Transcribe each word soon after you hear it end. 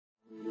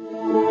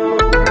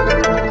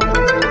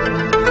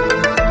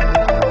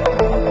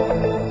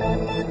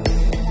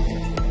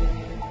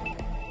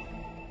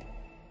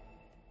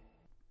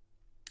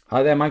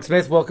Hi there, Mike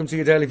Smith. Welcome to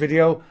your daily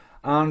video.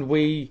 And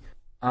we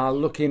are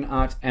looking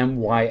at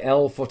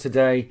MYL for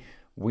today.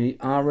 We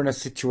are in a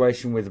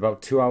situation with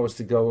about 2 hours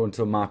to go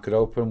until market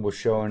open. We're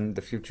showing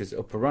the futures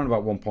up around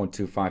about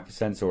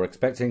 1.25%. So we're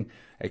expecting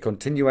a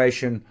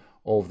continuation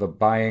of the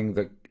buying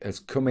that has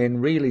come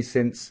in really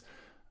since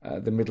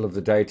the middle of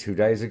the day 2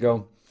 days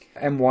ago.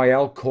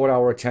 MYL caught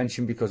our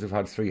attention because we've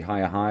had 3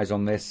 higher highs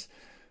on this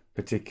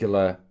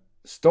particular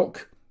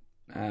stock.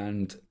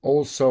 And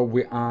also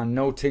we are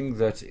noting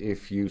that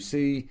if you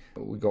see,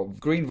 we've got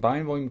green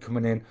buying volume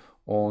coming in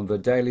on the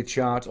daily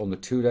chart, on the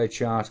 2-day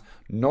chart,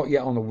 not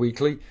yet on the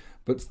weekly,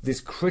 but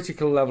this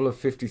critical level of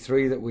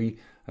 53 that we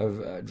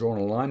have drawn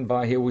a line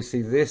by here, we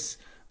see this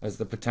as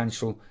the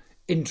potential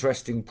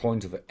interesting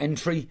point of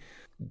entry.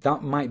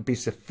 That might be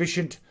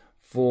sufficient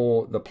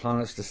for the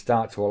planets to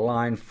start to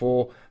align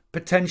for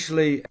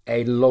potentially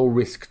a low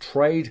risk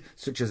trade,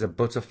 such as a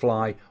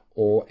butterfly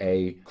or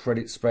a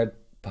credit spread,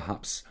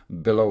 perhaps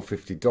below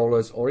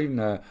 $50, or even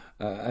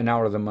an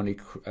out of the money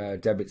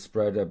debit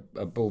spread,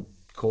 a bull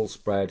call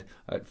spread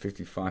at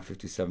 55,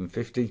 57,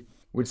 50.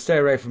 We'd stay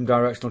away from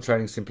directional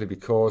trading simply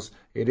because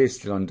it is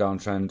still on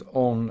downtrend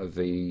on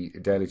the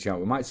daily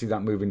chart. We might see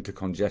that move into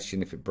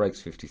congestion if it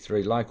breaks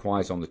 53,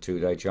 likewise on the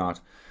 2-day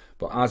chart.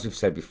 But as we've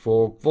said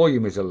before,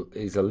 volume is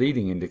a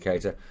leading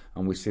indicator,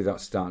 and we see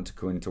that starting to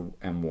come into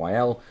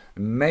MYL,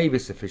 and may be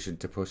sufficient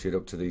to push it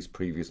up to these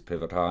previous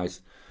pivot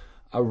highs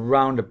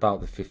around about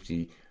the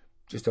 50,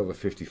 just over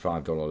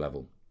 $55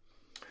 level.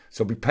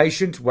 So be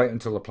patient, wait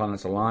until the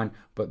planets align,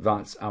 but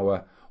that's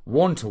our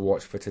one to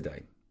watch for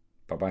today.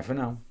 Bye bye for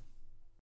now.